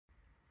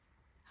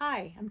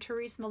Hi, I'm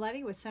Therese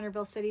Milletti with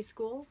Centerville City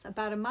Schools.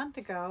 About a month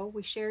ago,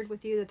 we shared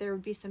with you that there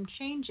would be some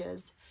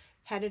changes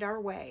headed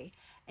our way,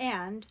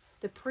 and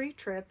the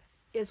pre-trip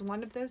is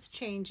one of those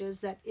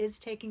changes that is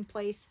taking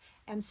place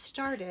and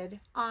started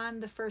on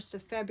the 1st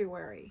of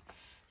February.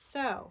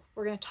 So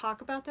we're going to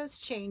talk about those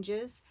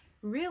changes.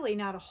 Really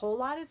not a whole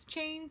lot has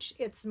changed.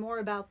 It's more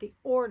about the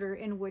order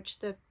in which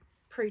the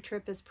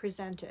pre-trip is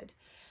presented.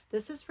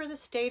 This is for the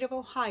state of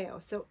Ohio,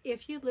 so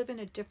if you live in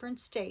a different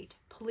state,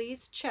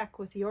 please check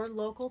with your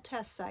local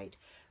test site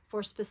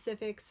for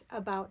specifics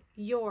about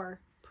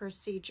your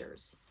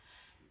procedures.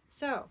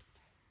 So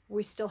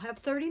we still have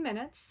 30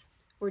 minutes.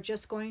 We're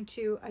just going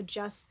to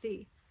adjust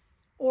the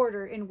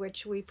order in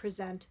which we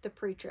present the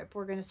pre-trip.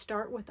 We're going to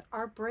start with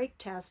our brake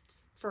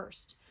tests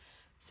first.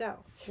 So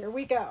here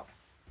we go.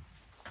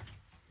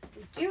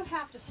 We do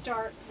have to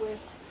start with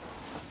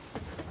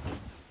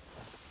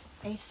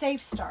a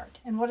safe start.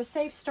 And what a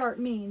safe start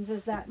means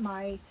is that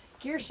my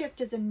gear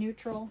shift is in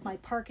neutral, my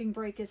parking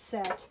brake is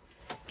set.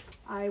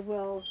 I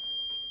will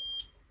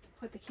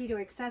put the key to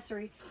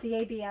accessory. The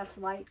ABS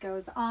light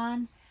goes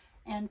on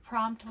and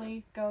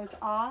promptly goes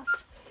off.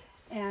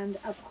 And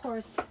of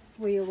course,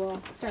 we will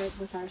start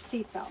with our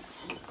seat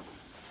belts.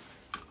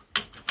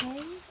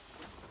 Okay.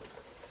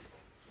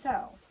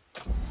 So,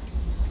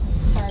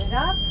 start it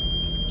up.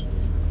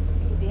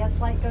 ABS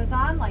light goes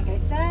on, like I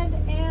said,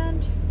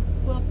 and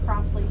will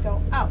promptly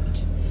go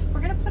out. We're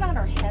going to put on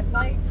our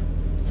headlights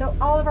so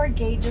all of our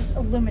gauges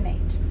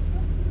illuminate.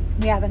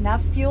 We have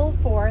enough fuel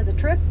for the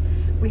trip.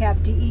 We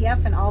have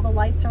DEF and all the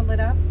lights are lit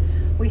up.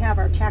 We have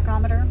our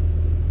tachometer.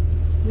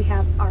 We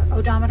have our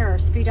odometer, our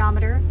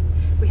speedometer.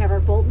 We have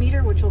our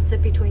voltmeter, which will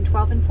sit between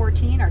 12 and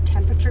 14. Our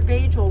temperature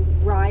gauge will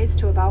rise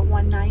to about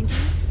 190.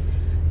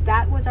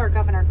 That was our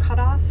governor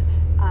cutoff.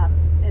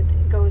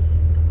 It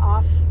goes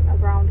off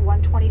around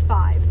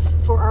 125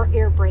 for our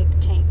air brake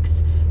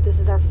tanks. This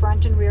is our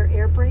front and rear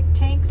air brake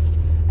tanks,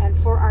 and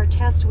for our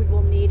test we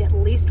will need at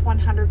least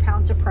 100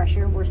 pounds of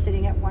pressure. We're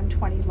sitting at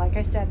 120. Like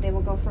I said, they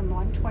will go from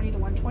 120 to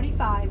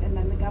 125, and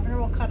then the governor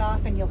will cut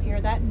off and you'll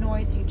hear that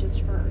noise you just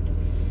heard.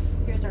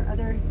 Here's our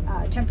other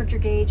temperature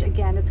gauge.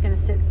 Again, it's going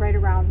to sit right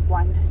around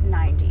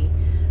 190.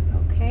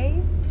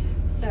 Okay,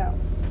 so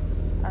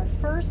our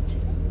first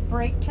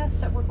brake test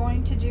that we're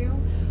going to do,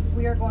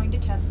 we are going to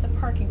test the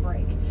parking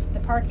brake. The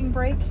parking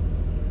brake,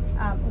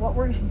 what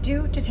we're going to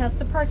do to test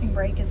the parking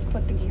brake is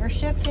put the gear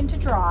shift into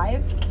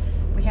drive.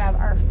 We have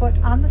our foot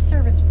on the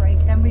service brake,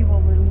 then we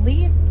will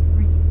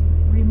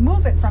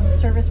remove it from the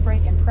service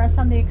brake and press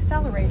on the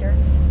accelerator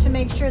to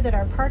make sure that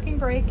our parking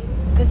brake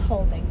is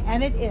holding,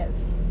 and it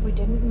is. We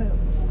didn't move.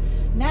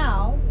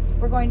 Now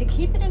we're going to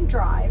keep it in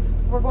drive.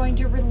 We're going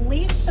to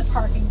release the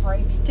parking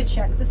brake to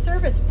check the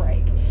service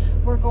brake.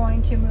 We're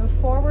going to move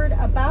forward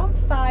about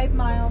 5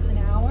 miles an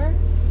hour,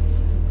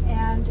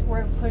 and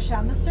we're going to push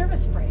on the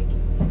service brake.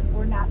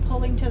 We're not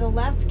pulling to the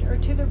left or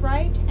to the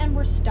right, and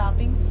we're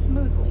stopping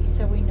smoothly,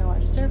 so we know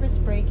our service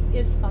brake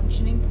is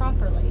functioning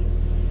properly.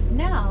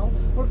 Now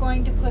we're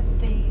going to put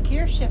the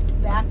gear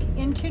shift back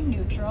into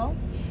neutral.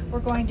 We're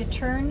going to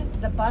turn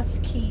the bus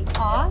key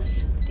off,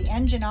 the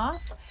engine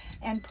off,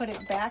 and put it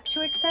back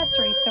to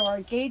accessory so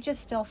our gauges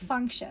still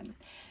function.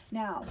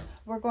 Now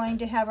we're going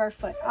to have our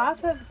foot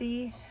off of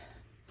the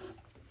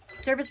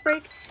service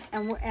brake,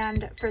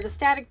 and for the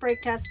static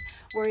brake test,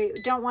 we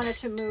don't want it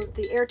to move,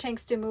 the air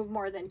tanks to move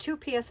more than 2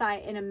 psi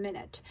in a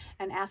minute,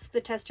 and ask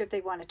the tester if they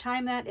want to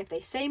time that. If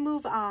they say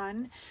move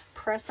on,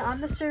 press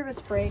on the service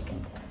brake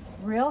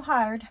real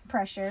hard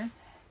pressure,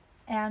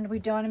 and we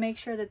want to make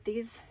sure that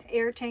these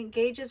air tank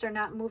gauges are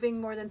not moving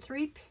more than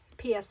 3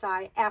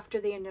 psi after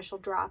the initial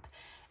drop.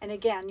 And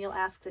again, you'll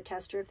ask the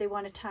tester if they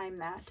want to time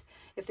that.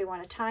 If they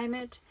want to time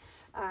it,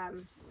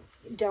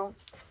 don't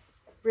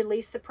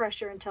release the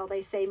pressure until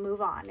they say move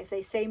on. If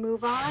they say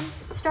move on,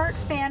 start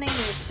fanning your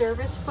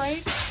service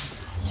brake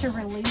to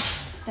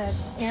release the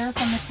air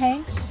from the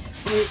tanks.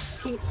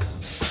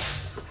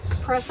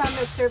 Press on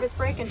the service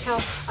brake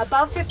until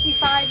above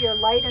 55, your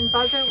light and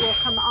buzzer will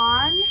come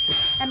on,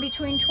 and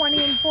between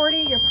 20 and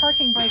 40, your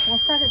parking brake will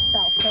set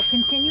itself. So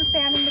continue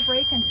fanning the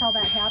brake until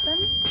that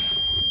happens.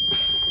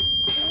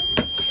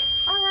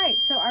 All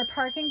right, so our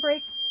parking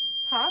brake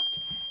popped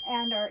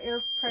and our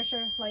air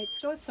pressure lights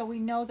go, so we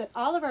know that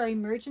all of our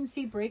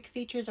emergency brake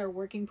features are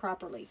working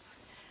properly.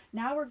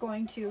 Now we're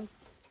going to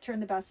turn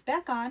the bus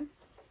back on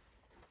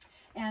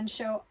and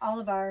show all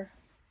of our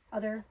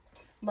other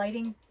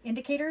lighting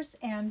indicators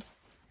and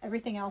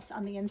everything else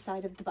on the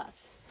inside of the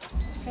bus.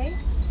 Okay,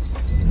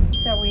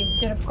 so we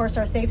did, of course,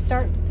 our safe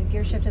start. The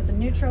gear shift is in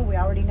neutral. We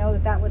already know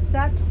that that was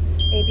set.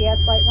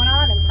 ABS light went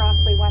on and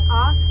promptly went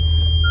off.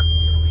 So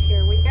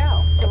here we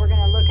go. So we're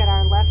going to look at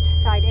our left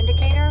side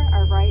indicator,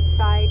 our right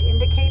side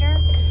indicator,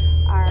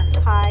 our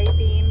high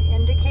beam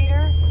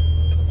indicator,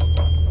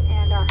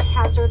 and our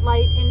hazard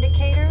light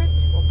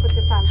indicators. We'll put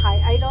this on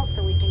high idle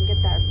so we can get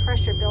that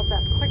pressure built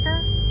up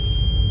quicker.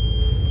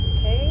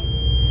 Okay,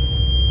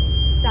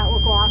 that will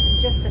go off in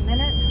just a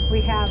minute.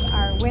 We have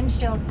our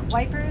windshield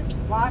wipers,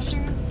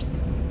 washers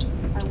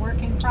are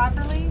working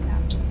properly.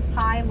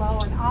 High, low,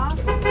 and off.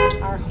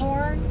 Our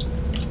horn,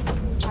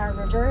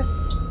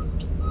 reverse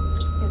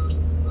is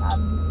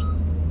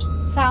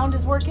sound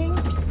is working.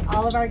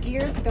 All of our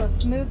gears go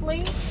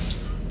smoothly.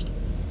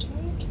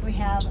 We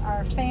have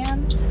our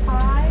fans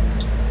high,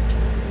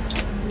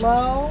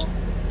 low,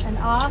 and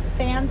off.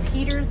 Fans,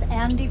 heaters,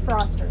 and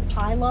defrosters,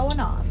 high, low,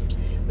 and off.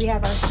 We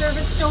have our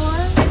service door.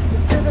 The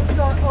service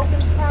door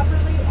opens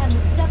properly, and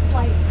the step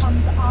light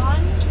comes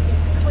on.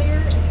 It's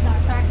clear. It's not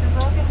cracked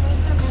or broken,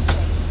 loose, or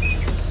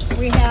missing.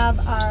 We have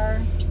our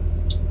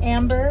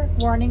amber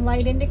warning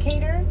light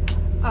indicator,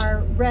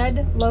 our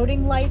red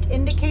loading light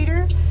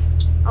indicator.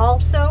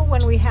 Also,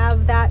 when we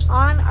have that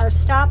on, our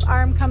stop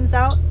arm comes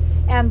out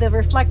and the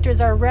reflectors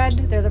are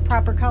red. They're the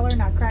proper color,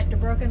 not cracked or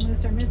broken,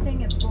 loose or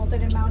missing. It's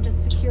bolted and mounted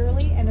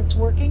securely, and it's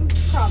working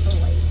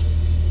properly.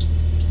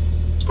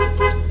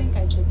 I think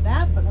I did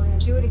that, but we're going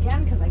to do it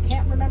again because I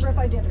can't remember if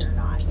I did it or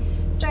not.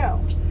 So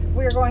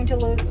we're going to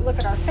look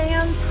at our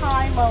fans,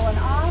 high, low, and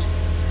off.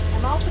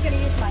 I'm also going to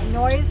use my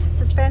noise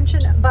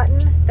suspension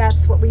button.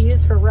 That's what we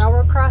use for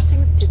railroad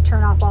crossings, to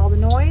turn off all the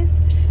noise.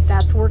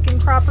 That's working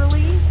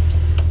properly.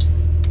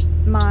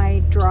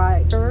 My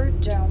driver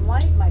dome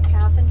light, my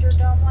passenger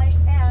dome light,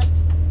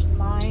 and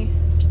my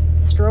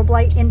strobe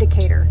light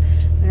indicator.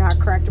 They're not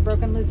cracked or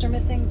broken, loose or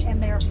missing,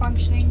 and they are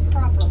functioning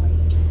properly.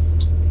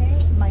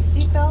 Okay, my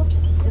seat belt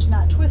is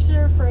not twisted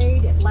or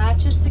frayed. It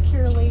latches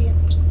securely,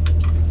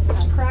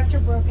 not cracked or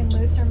broken,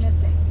 loose or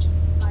missing.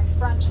 My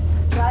front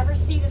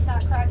driver's seat is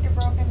not cracked or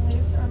broken,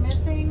 loose or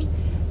missing,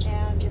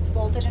 and it's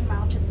bolted and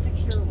mounted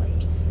securely.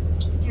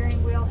 The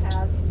steering wheel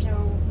has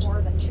no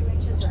more than 2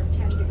 inches or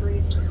 10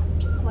 degrees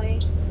play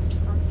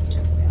on the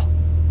steering wheel.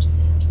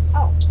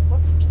 Oh,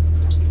 whoops.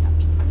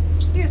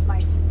 Here's my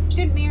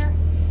student mirror.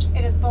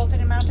 It is bolted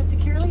and mounted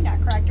securely,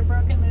 not cracked or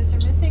broken, loose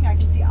or missing. I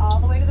can see all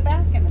the way to the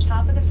back and the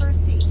top of the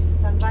first seat.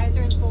 Sun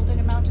visor is bolted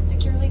and mounted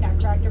securely, not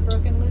cracked or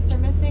broken, loose or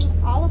missing.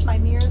 All of my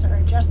mirrors are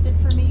adjusted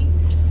for me.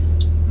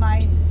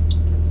 My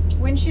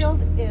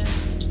windshield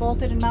is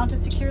bolted and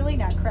mounted securely,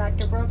 not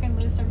cracked or broken,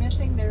 loose or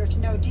missing. There's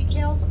no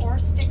decals or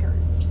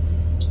stickers.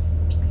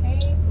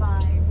 Okay,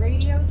 my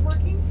radio's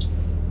working.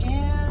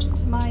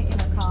 And my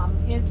intercom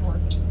is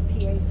working,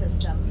 PA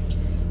system.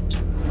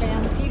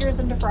 Fans, heaters,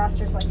 and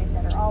defrosters, like I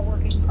said, are all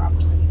working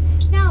properly.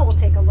 Now we'll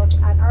take a look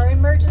at our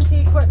emergency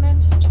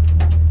equipment.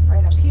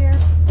 Right up here,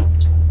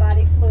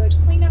 body fluid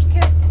cleanup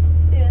kit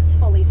is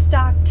fully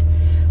stocked.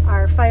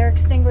 Our fire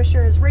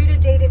extinguisher is rated,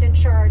 dated, and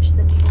charged.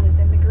 The needle is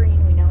in the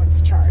green. We know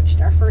it's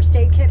charged. Our first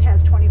aid kit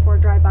has 24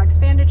 dry box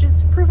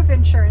bandages, proof of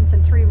insurance,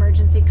 and 3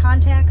 emergency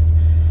contacts.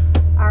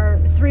 Our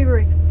 3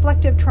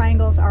 reflective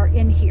triangles are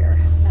in here,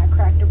 not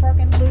cracked or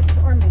broken, loose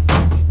or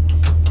missing.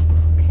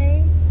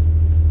 Okay,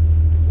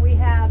 we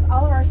have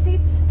all of our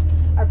seats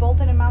are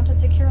bolted and mounted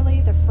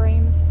securely. The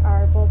frames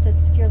are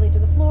bolted securely to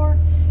the floor,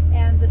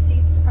 and the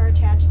seats are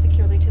attached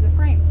securely to the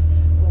frames.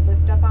 We'll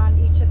lift up on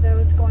each of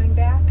those going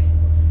back.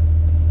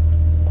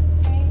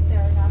 Okay,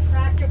 they're not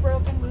cracked or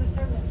broken, loose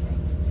or missing.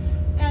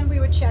 And we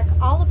would check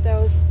all of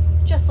those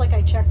just like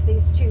I checked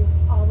these 2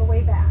 all the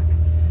way back.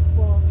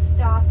 We'll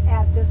stop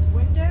at this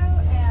window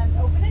and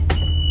open it.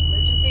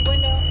 Emergency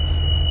window.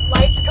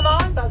 Lights come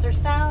on, buzzer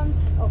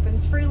sounds,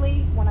 opens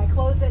freely. When I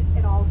close it,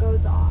 it all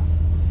goes off.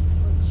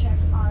 We'll check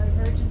our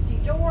emergency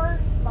door.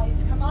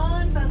 Lights come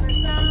on, buzzer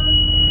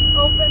sounds,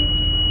 opens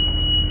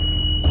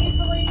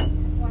easily.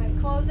 When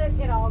I close it,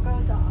 it all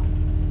goes off.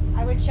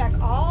 I would check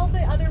all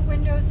the other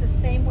windows the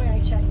same way I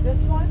checked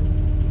this one.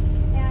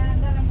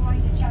 And then I'm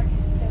going to check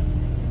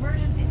this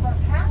emergency roof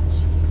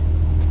hatch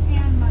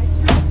and my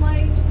strobe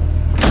light.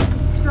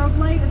 Strobe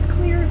light is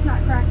clear, it's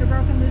not cracked or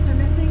broken, loose or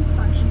missing, it's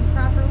functioning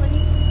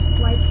properly.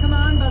 Lights come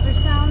on, buzzer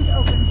sounds,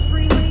 opens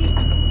freely,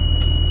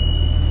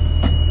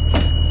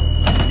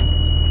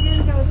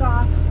 and goes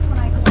off when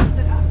I close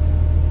it up.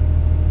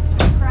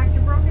 Cracked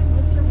or broken,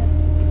 loose or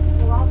missing.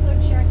 We'll also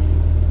check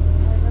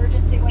our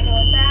emergency window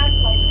and back.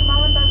 Lights come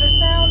on, buzzer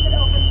sounds, it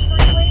opens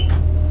freely,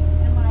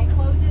 and when I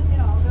close it, it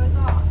all goes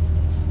off.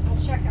 We'll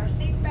check our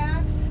seat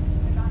backs.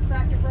 They're not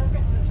cracked or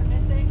broken, loose or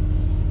missing.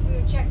 We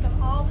would check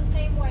them all the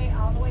same way,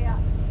 all the way up.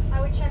 I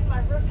would check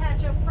my roof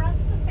hatch up front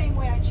the same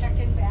way I checked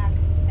in back.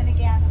 And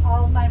again,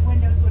 all of my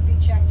windows would be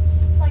checked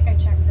like I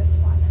checked this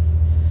one.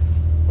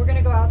 We're going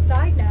to go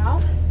outside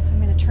now.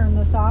 I'm going to turn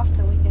this off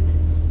so we can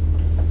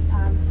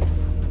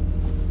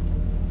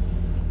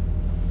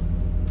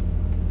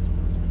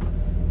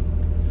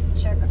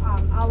check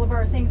all of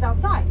our things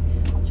outside.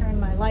 I'll turn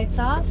my lights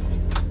off.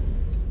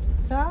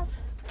 It's off.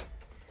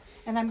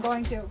 And I'm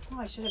going to, oh,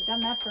 I should have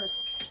done that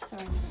first. So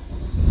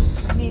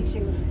I need to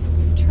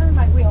turn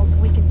my wheel so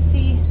we can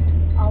see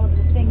all of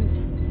the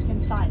things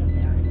inside of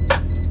there.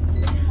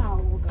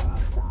 Now we'll go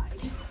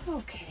outside.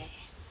 Okay.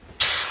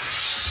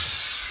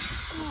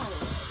 All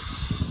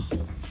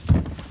right.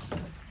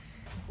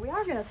 We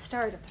are going to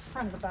start at the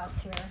front of the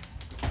bus here.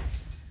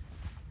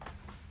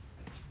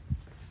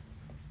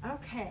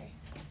 Okay,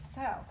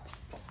 so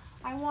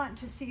I want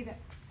to see that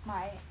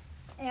my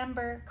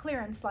amber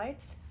clearance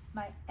lights,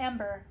 my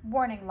amber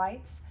warning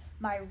lights,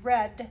 my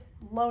red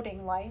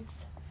loading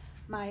lights,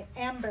 my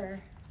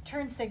amber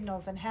turn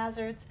signals and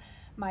hazards,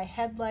 my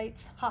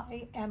headlights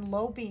high and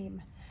low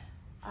beam,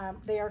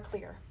 they are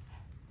clear.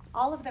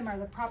 All of them are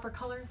the proper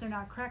color. They're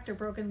not cracked or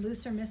broken,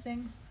 loose or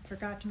missing. I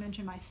forgot to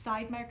mention my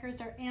side markers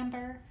are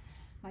amber.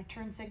 My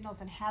turn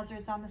signals and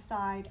hazards on the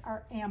side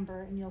are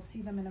amber, and you'll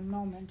see them in a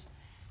moment.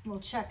 We'll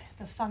check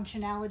the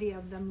functionality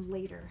of them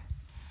later.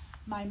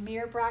 My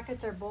mirror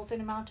brackets are bolted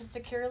and mounted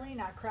securely,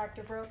 not cracked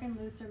or broken,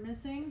 loose or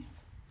missing.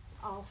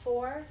 All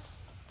four,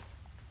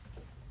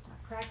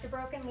 not cracked or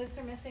broken, loose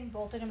or missing,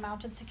 bolted and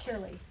mounted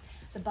securely.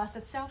 The bus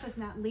itself is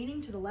not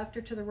leaning to the left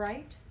or to the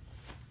right.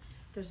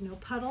 There's no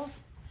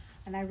puddles.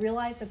 And I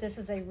realize that this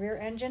is a rear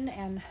engine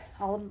and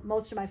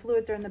most of my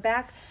fluids are in the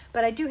back,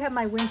 but I do have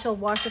my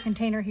windshield washer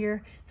container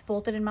here. It's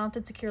bolted and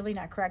mounted securely,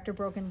 not cracked or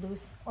broken,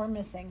 loose or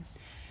missing.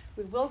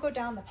 We will go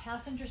down the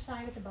passenger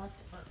side of the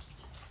bus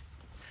first.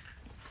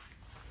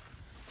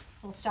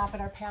 We'll stop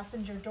at our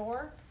passenger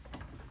door.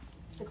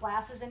 The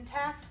glass is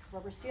intact,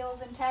 rubber seal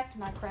is intact,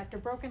 not cracked or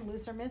broken,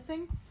 loose or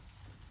missing.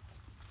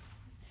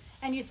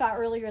 And you saw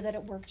earlier that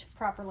it worked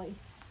properly.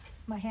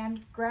 My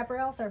hand grab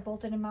rails are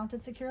bolted and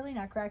mounted securely,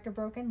 not cracked or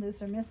broken,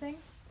 loose or missing.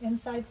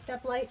 Inside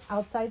step light,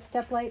 outside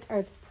step light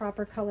are the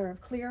proper color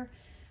of clear,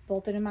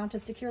 bolted and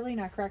mounted securely,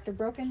 not cracked or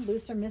broken,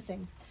 loose or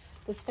missing.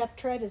 The step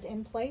tread is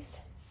in place.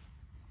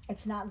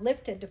 It's not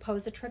lifted to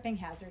pose a tripping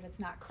hazard. It's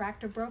not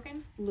cracked or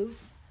broken,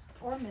 loose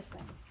or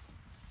missing.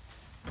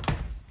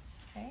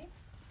 Okay.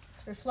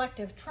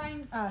 Reflectors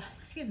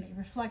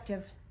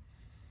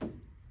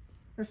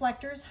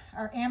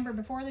are amber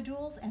before the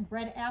jewels and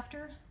red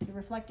after. The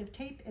reflective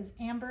tape is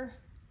amber.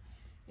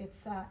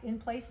 It's in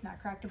place,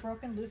 not cracked or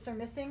broken, loose or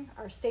missing.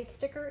 Our state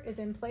sticker is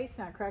in place,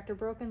 not cracked or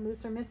broken,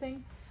 loose or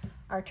missing.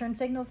 Our turn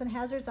signals and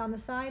hazards on the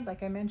side,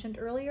 like I mentioned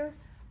earlier,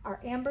 are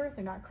amber.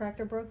 They're not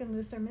cracked or broken,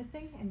 loose or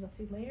missing, and you'll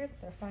see later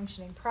that they're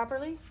functioning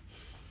properly.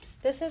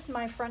 This is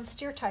my front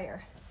steer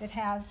tire. It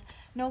has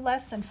no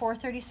less than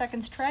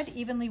 4/32 tread,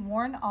 evenly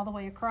worn all the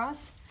way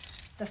across.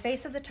 The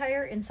face of the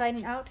tire, inside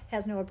and out,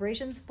 has no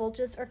abrasions,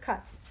 bulges, or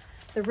cuts.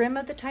 The rim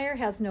of the tire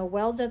has no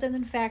welds other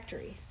than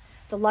factory.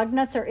 The lug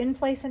nuts are in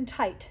place and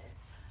tight,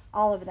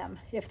 all of them.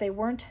 If they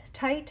weren't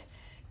tight,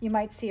 you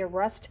might see a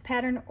rust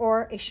pattern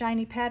or a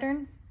shiny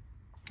pattern,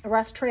 a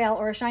rust trail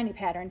or a shiny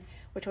pattern,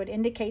 which would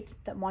indicate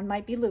that one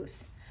might be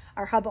loose.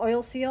 Our hub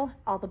oil seal,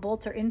 all the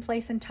bolts are in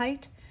place and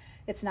tight.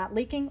 It's not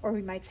leaking, or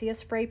we might see a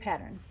spray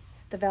pattern.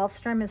 The valve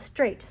stem is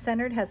straight,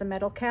 centered, has a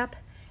metal cap.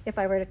 If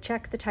I were to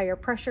check the tire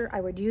pressure,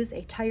 I would use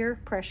a tire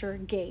pressure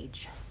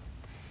gauge.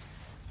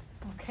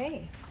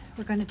 Okay,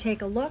 we're going to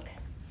take a look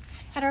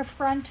at our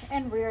front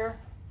and rear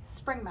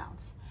spring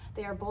mounts.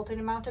 They are bolted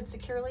and mounted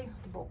securely,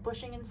 the bolt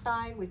bushing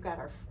inside. We've got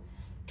our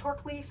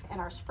torque leaf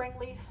and our spring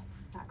leaf,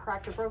 not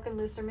cracked or broken,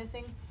 loose or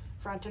missing.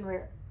 Front and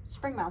rear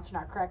spring mounts are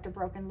not cracked or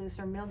broken, loose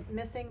or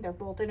missing. They're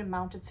bolted and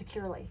mounted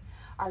securely.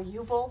 Our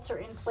U-bolts are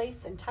in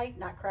place and tight,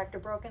 not cracked or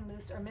broken,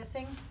 loose or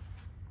missing.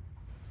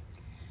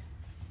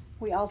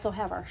 We also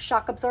have our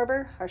shock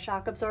absorber. Our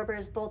shock absorber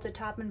is bolted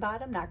top and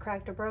bottom, not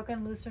cracked or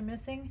broken, loose or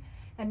missing,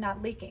 and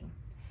not leaking.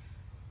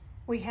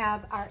 We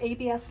have our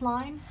ABS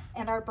line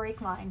and our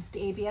brake line.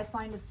 The ABS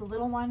line is the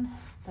little one,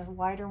 the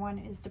wider one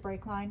is the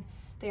brake line.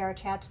 They are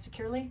attached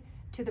securely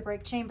to the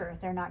brake chamber.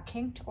 They're not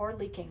kinked or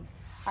leaking.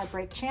 Our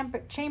brake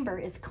chamber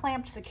is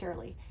clamped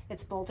securely.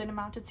 It's bolted and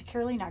mounted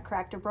securely, not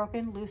cracked or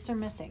broken, loose or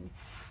missing.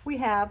 We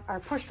have our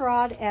push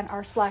rod and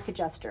our slack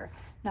adjuster,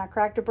 not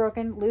cracked or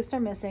broken, loose or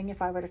missing.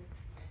 If I were to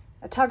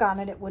a tug on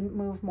it, it wouldn't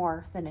move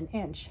more than an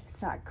inch.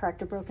 It's not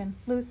cracked or broken,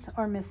 loose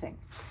or missing.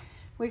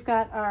 We've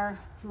got our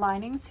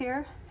linings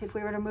here. If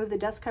we were to move the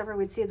dust cover,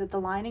 we'd see that the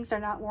linings are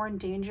not worn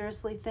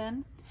dangerously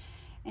thin.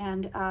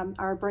 And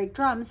our brake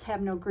drums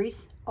have no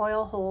grease,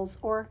 oil holes,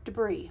 or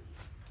debris.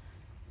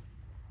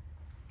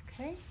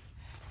 Okay,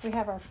 we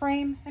have our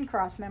frame and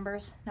cross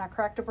members, not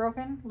cracked or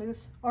broken,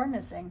 loose or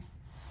missing.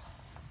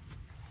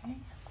 Okay.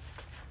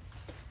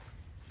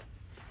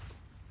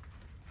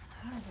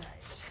 All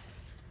right.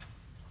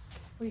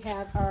 We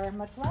have our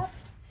mud flap.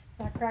 It's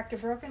not cracked or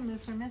broken,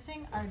 loose or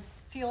missing. Our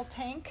fuel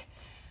tank,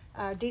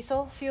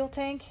 diesel fuel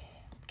tank,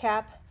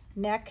 cap,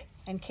 neck,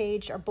 and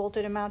cage are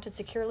bolted and mounted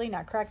securely,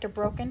 not cracked or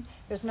broken.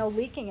 There's no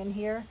leaking in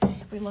here.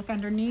 If we look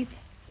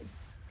underneath,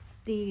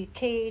 the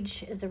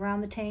cage is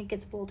around the tank.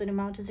 It's bolted and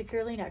mounted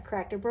securely, not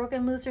cracked or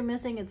broken, loose or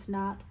missing. It's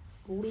not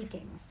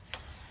leaking.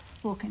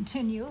 We'll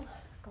continue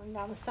going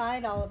down the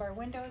side. All of our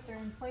windows are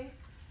in place.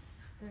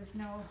 There's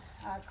no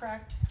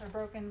cracked or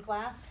broken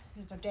glass.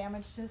 There's no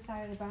damage to the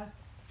side of the bus.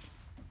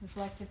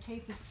 Reflective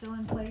tape is still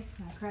in place,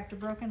 not cracked or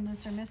broken,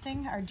 loose or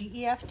missing. Our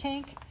DEF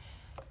tank,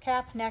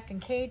 cap, neck,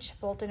 and cage,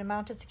 bolted and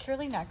mounted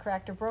securely, not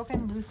cracked or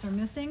broken, loose or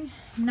missing.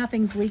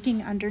 Nothing's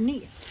leaking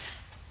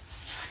underneath.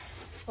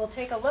 We'll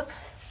take a look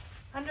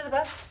under the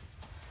bus,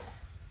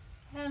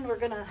 and we're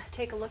gonna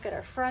take a look at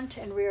our front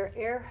and rear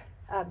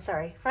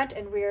front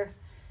and rear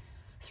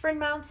spring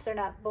mounts.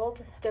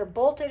 They're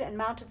bolted and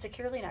mounted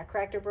securely, not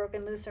cracked or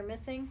broken, loose or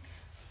missing.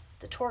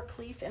 The torque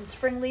leaf and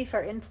spring leaf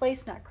are in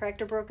place, not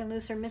cracked or broken,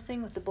 loose or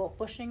missing, with the bolt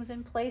bushings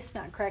in place,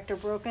 not cracked or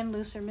broken,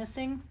 loose or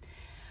missing.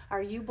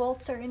 Our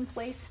U-bolts are in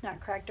place, not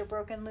cracked or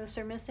broken, loose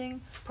or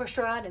missing. Push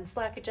rod and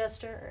slack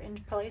adjuster are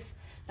in place,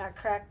 not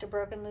cracked or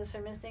broken, loose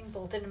or missing,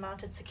 bolted and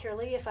mounted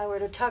securely. If I were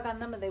to tug on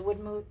them, they would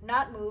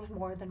not move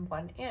more than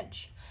 1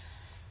 inch.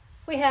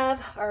 We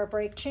have our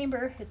brake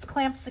chamber. It's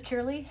clamped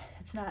securely.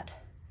 It's not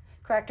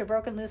cracked or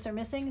broken, loose or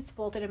missing. It's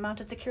bolted and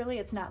mounted securely.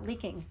 It's not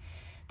leaking.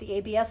 The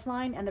ABS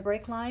line and the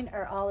brake line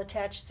are all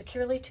attached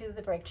securely to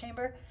the brake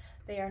chamber.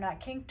 They are not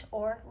kinked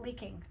or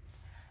leaking.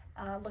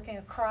 Looking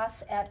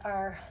across at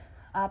our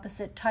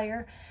opposite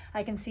tire,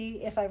 I can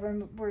see if I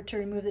were to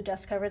remove the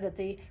dust cover that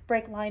the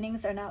brake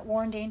linings are not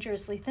worn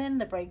dangerously thin.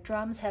 The brake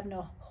drums have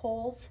no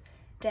holes,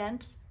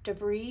 dents,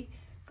 debris,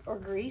 or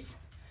grease.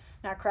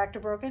 Not cracked or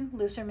broken,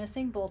 loose or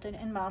missing, bolted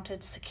and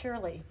mounted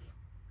securely.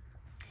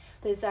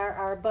 These are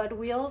our bud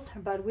wheels.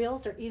 Our bud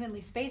wheels are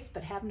evenly spaced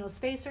but have no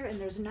spacer,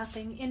 and there's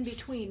nothing in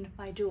between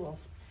my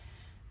duals.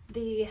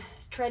 The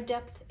tread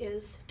depth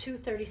is 2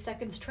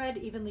 30-seconds tread,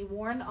 evenly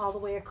worn all the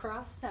way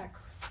across.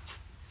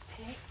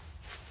 Okay.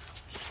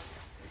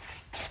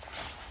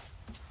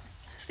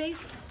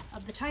 Face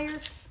of the tire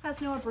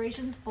has no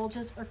abrasions,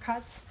 bulges, or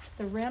cuts.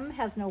 The rim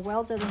has no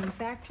welds other than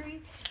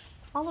factory.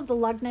 All of the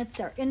lug nuts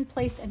are in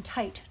place and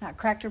tight, not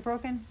cracked or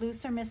broken,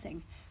 loose or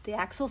missing. The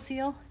axle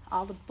seal,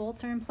 all the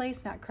bolts are in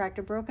place, not cracked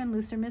or broken,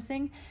 loose or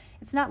missing.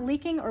 It's not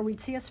leaking or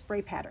we'd see a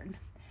spray pattern.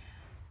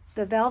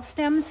 The valve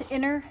stems,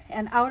 inner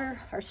and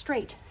outer, are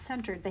straight,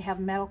 centered. They have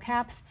metal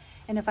caps,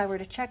 and if I were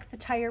to check the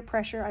tire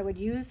pressure, I would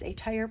use a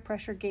tire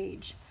pressure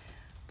gauge.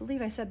 I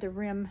believe I said the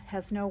rim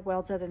has no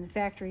welds other than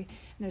factory,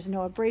 and there's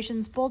no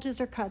abrasions,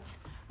 bulges, or cuts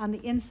on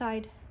the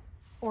inside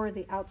or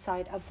the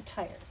outside of the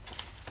tire.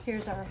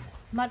 Here's our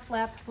mud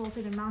flap,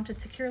 bolted and mounted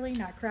securely,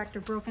 not cracked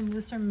or broken,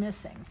 loose or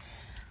missing.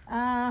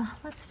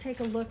 Let's take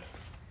a look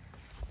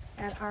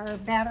at our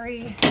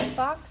battery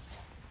box.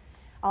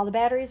 All the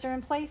batteries are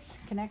in place,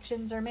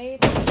 connections are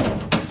made,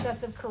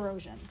 excessive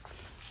corrosion.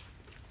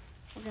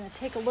 We're going to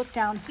take a look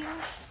down here.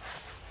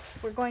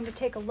 We're going to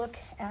take a look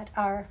at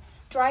our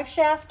drive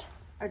shaft.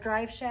 Our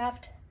drive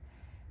shaft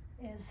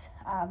is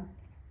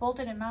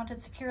bolted and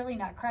mounted securely,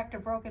 not cracked or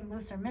broken,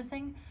 loose or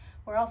missing.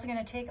 We're also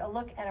going to take a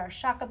look at our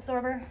shock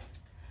absorber.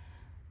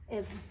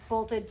 It's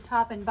bolted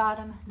top and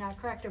bottom, not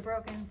cracked or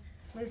broken,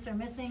 loose or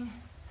missing.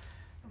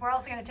 We're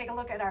also going to take a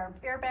look at our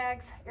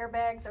airbags.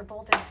 Airbags are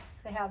bolted.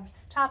 They have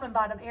top and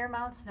bottom air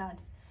mounts, not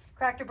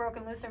cracked or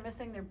broken, loose or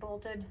missing. They're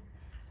bolted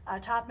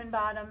top and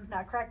bottom,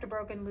 not cracked or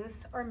broken,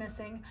 loose or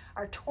missing.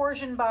 Our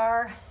torsion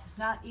bar is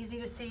not easy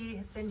to see.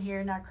 It's in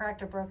here, not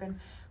cracked or broken,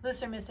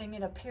 loose or missing.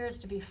 It appears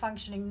to be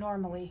functioning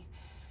normally.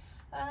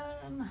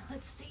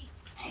 Let's see.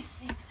 I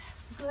think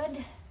that's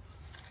good.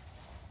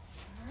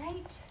 All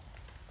right.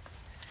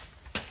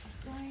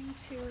 I'm going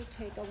to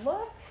take a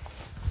look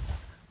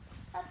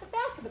at the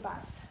back of the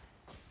bus.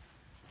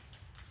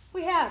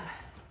 We have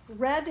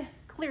red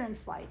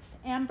clearance lights,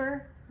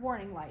 amber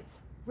warning lights,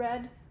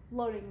 red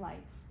loading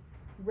lights,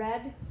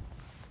 red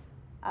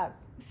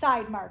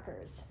side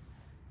markers,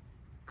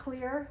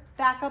 clear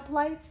backup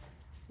lights,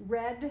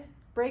 red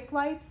brake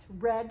lights,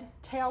 red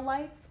tail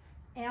lights,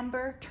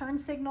 amber turn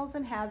signals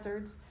and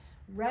hazards,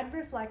 red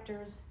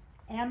reflectors,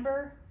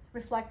 amber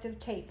reflective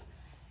tape.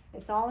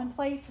 It's all in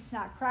place. It's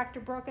not cracked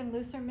or broken,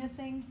 loose or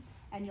missing,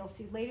 and you'll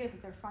see later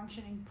that they're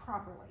functioning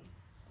properly.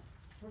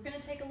 We're going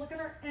to take a look at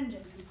our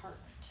engine compartment.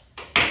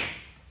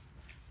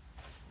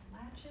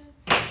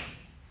 Latches.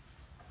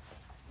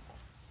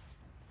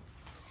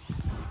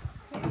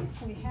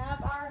 Okay, we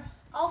have our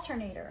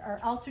alternator. Our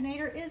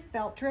alternator is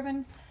belt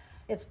driven.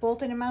 It's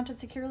bolted and mounted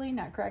securely,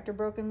 not cracked or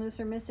broken, loose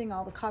or missing.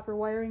 All the copper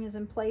wiring is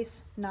in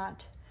place,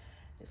 not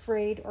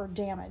frayed or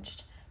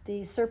damaged.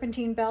 The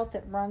serpentine belt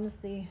that runs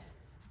the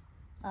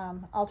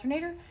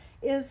alternator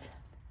is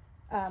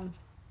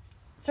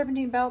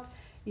serpentine belt.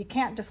 You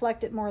can't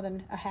deflect it more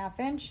than a ½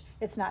 inch.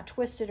 It's not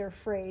twisted or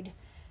frayed,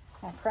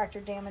 not cracked or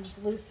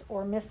damaged, loose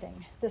or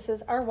missing. This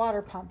is our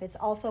water pump. It's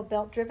also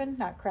belt driven,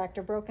 not cracked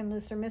or broken,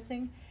 loose or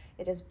missing.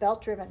 It is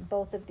belt driven,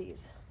 both of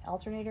these.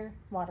 Alternator,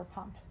 water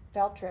pump,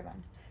 belt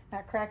driven,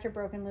 not cracked or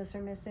broken, loose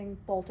or missing,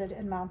 bolted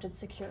and mounted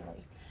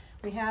securely.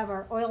 We have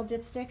our oil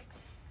dipstick.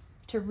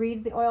 To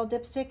read the oil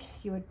dipstick,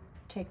 you would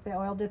take the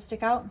oil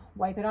dipstick out,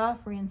 wipe it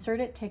off, reinsert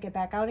it, take it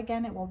back out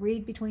again. It will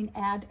read between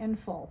add and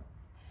full.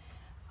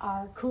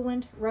 Our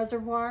coolant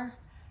reservoir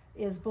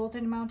is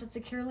bolted and mounted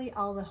securely.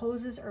 All the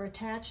hoses are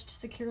attached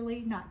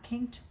securely, not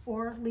kinked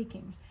or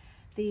leaking.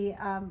 The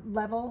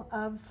level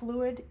of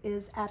fluid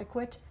is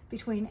adequate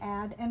between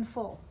add and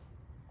full.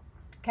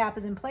 Cap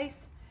is in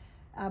place,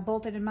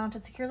 bolted and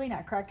mounted securely,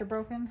 not cracked or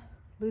broken,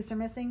 loose or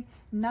missing.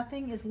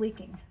 Nothing is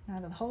leaking.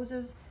 None of the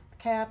hoses, the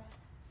cap,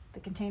 the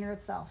container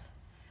itself.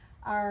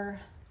 Our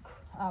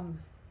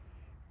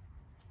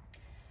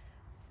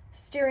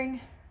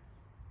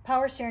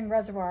power steering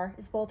reservoir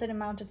is bolted and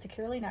mounted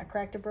securely, not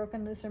cracked or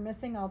broken, loose or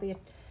missing. All the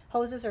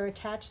hoses are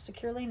attached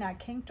securely, not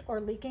kinked or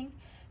leaking.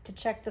 To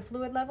check the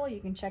fluid level, you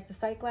can check the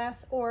sight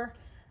glass or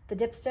the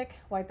dipstick,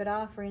 wipe it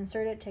off,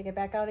 reinsert it, take it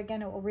back out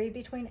again. It will read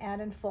between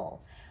add and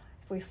full.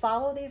 If we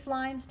follow these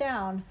lines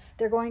down,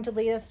 they're going to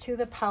lead us to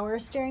the power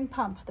steering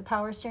pump. The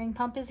power steering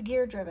pump is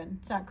gear driven.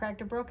 It's not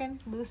cracked or broken,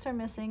 loose or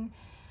missing.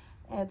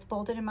 It's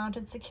bolted and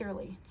mounted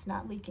securely. It's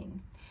not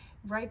leaking.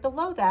 Right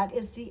below that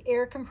is the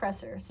air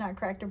compressor. It's not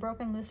cracked or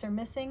broken, loose or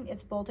missing.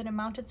 It's bolted and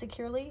mounted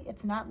securely.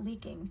 It's not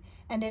leaking.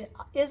 And it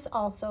is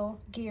also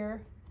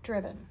gear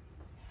driven.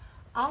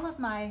 All of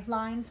my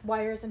lines,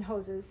 wires, and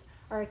hoses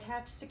are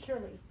attached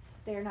securely.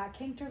 They are not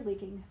kinked or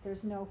leaking.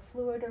 There's no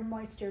fluid or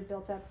moisture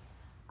built up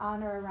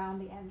on or around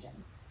the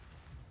engine.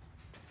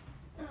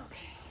 Okay.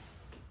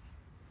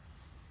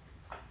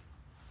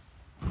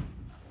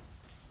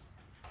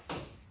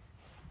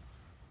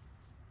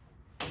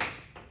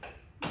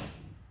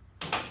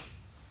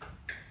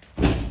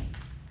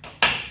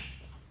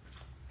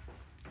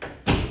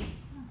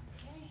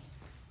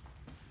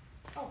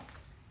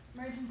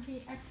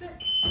 Emergency exit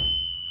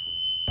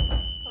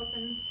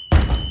opens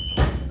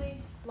easily,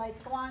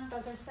 lights go on,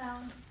 buzzer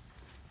sounds.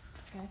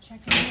 Gotta check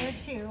in here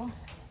too.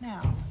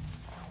 Now,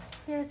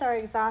 here's our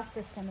exhaust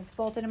system. It's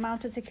bolted and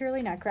mounted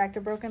securely, not cracked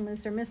or broken,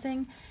 loose or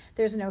missing.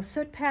 There's no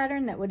soot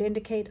pattern that would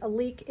indicate a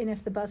leak, and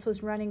if the bus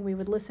was running, we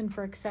would listen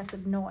for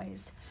excessive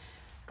noise.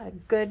 A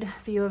good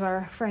view of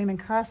our frame and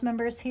cross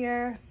members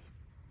here.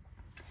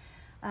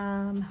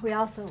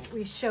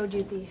 We showed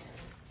you the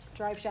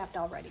drive shaft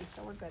already,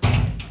 so we're good.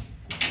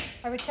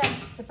 I would check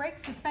the brake,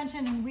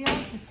 suspension, and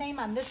wheels the same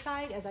on this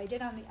side as I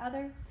did on the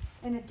other.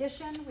 In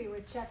addition, we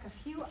would check a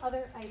few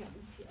other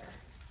items here.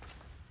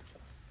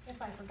 If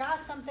I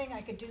forgot something,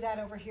 I could do that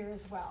over here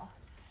as well.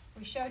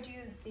 We showed you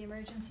the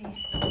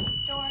emergency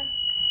door.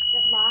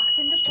 It locks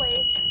into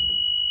place.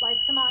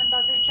 Lights come on,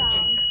 buzzer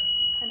sounds,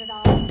 and it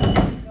all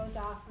goes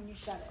off when you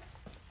shut it.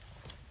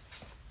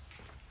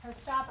 Our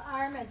stop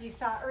arm, as you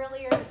saw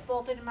earlier, is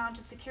bolted and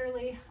mounted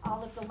securely.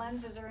 All of the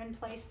lenses are in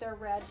place. They're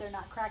red. They're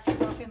not cracked or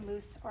broken,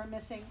 loose, or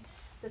missing.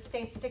 The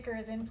state sticker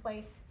is in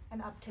place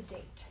and up to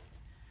date.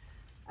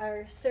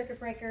 Our circuit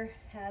breaker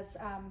has,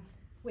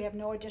 we have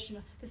no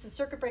additional, this is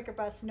circuit breaker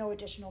bus, no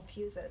additional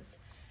fuses.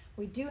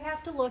 We do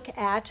have to look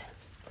at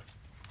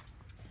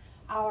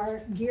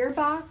our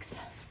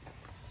gearbox.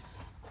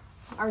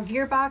 Our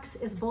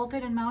gearbox is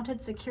bolted and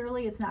mounted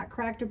securely. It's not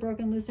cracked or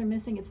broken, loose, or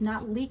missing. It's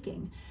not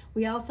leaking.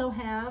 We also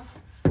have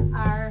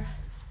our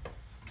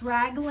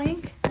drag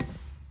link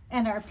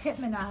and our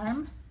pitman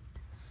arm,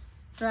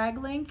 drag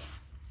link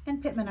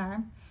and pitman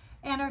arm,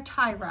 and our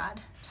tie rod.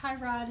 Tie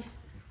rod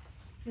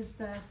is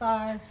the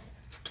bar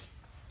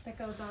that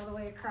goes all the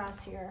way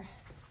across here.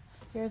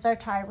 Here's our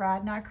tie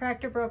rod, not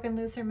cracked or broken,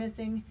 loose, or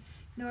missing,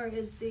 nor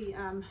is the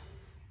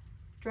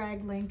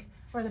drag link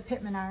or the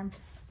pitman arm.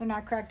 They're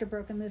not cracked or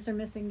broken, loose, or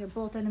missing. They're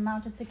bolted and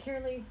mounted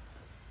securely.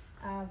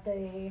 I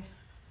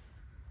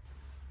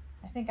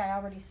think I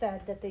already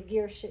said that the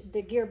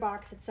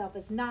gearbox itself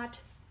is not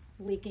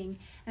leaking,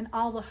 and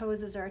all the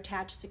hoses are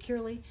attached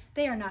securely.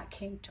 They are not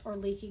kinked or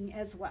leaking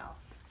as well.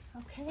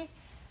 Okay,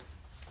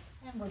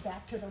 and we're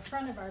back to the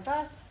front of our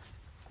bus.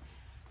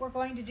 We're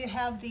going to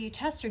have the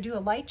tester do a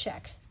light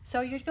check.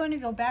 So you're going to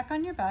go back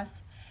on your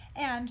bus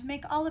and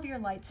make all of your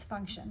lights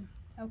function.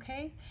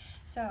 Okay,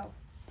 so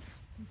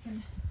you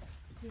can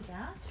do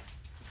that.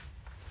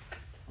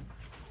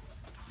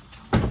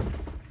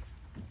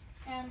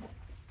 And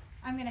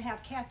I'm going to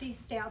have Kathy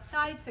stay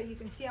outside so you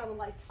can see all the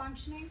lights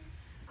functioning.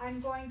 I'm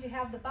going to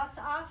have the bus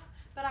off,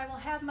 but I will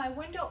have my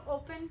window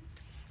open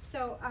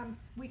so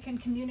we can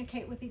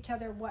communicate with each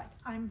other what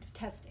I'm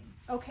testing.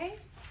 Okay,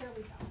 here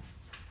we go.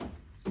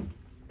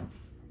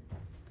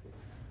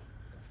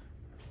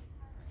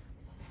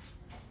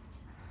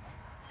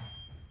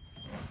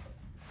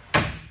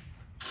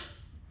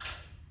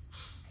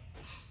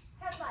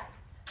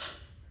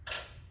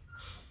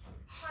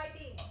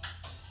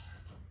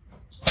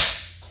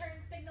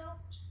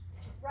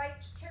 Right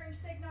turn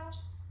signal,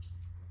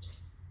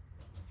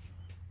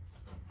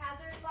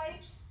 hazard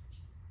light.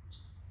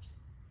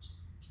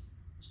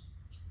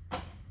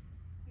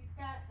 We've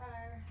got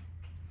our,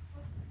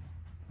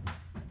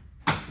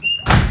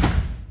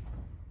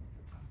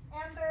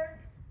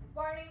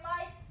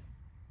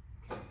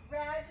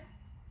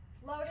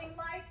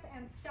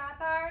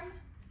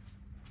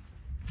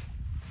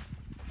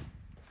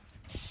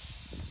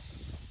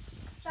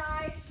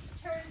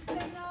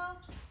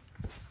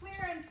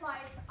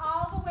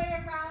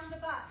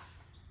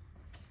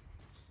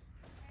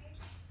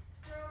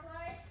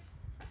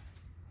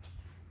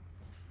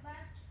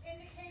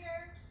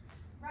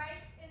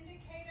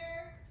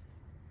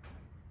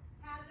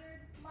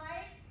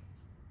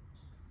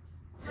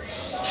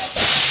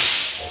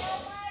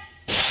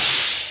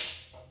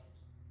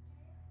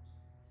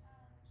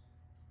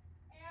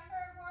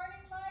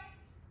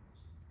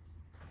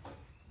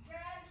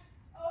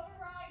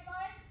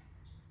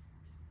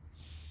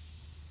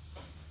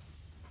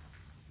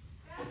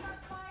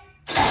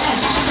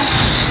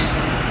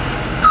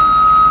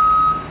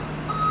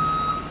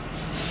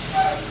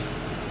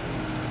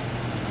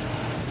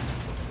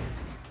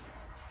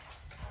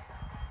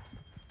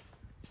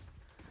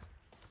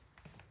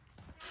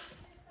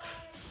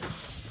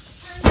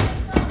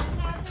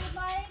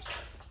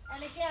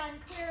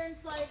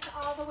 light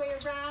all the way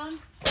around,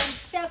 and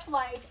step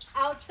light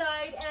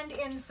outside and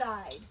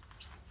inside.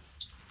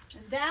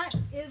 And that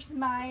is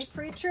my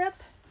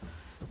pre-trip,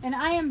 and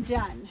I am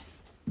done.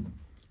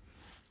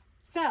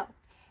 So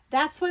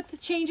that's what the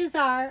changes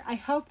are. I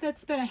hope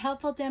that's been a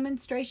helpful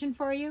demonstration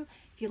for you.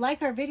 If you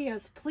like our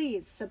videos,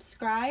 please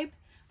subscribe,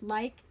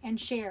 like, and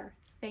share.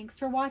 Thanks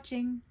for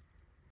watching.